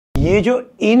ये जो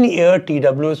इन year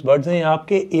TWS buds हैं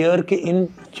आपके ईयर के इन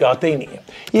जाते ही नहीं है।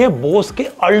 ये बोस के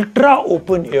ultra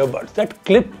open earbuds that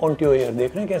clip onto your year.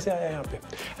 देख रहे हैं कैसे आया यहाँ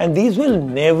पे। And these will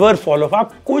never fall of.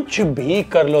 आप कुछ भी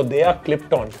कर लो, they are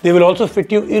clipped on. They will also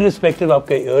fit you irrespective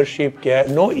आपका ईयर शेप क्या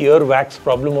है। No ear wax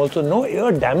problem also, no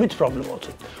year damage problem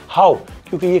also. How?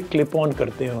 क्योंकि ये क्लिप ऑन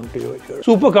करते हैं onto your year.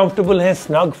 Super comfortable है,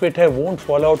 स्नग फिट है, won't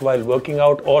fall out while working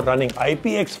out और रनिंग।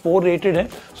 IPX4 रेटेड है,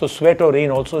 सो स्वेट और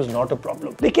rain also is not a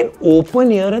problem. लेकिन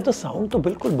ओपन ईयर है तो साउंड तो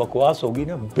बिल्कुल बकवास होगी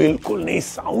ना। बिल्कुल नहीं,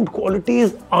 sound quality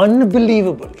is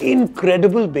unbelievable,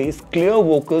 incredible base, clear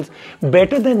vocals,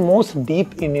 better than most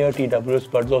deep in year TWS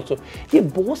buds also. ये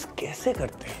बोस कैसे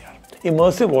करते हैं यार?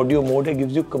 इमर्सिव ऑडियो मोड है,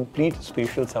 gives you complete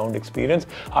special sound experience.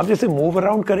 आप जैसे मूव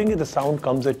अराउंड करेंगे the sound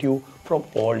comes at you from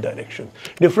all direction.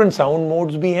 Different sound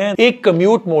modes भी हैं, एक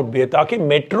कम्यूट मोड भी है ताकि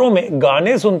मेट्रो में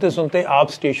गाने सुनते सुनते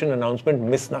आप स्टेशन अनाउंसमेंट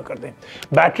मिस ना कर दें।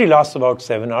 बैटरी लास्ट अबाउट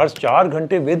 7 आवर्स, 4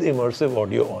 घंटे with immersive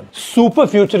audio on. Super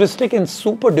futuristic and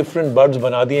super different buds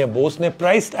बना दिए हैं बोस ने,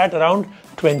 प्राइस्ड एट अराउंड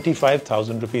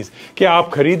 25,000 रुपीज। क्या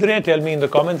आप खरीद रहे हैं? Tell me in the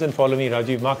comments and follow me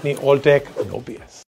Rajiv माकनी, all take no BS।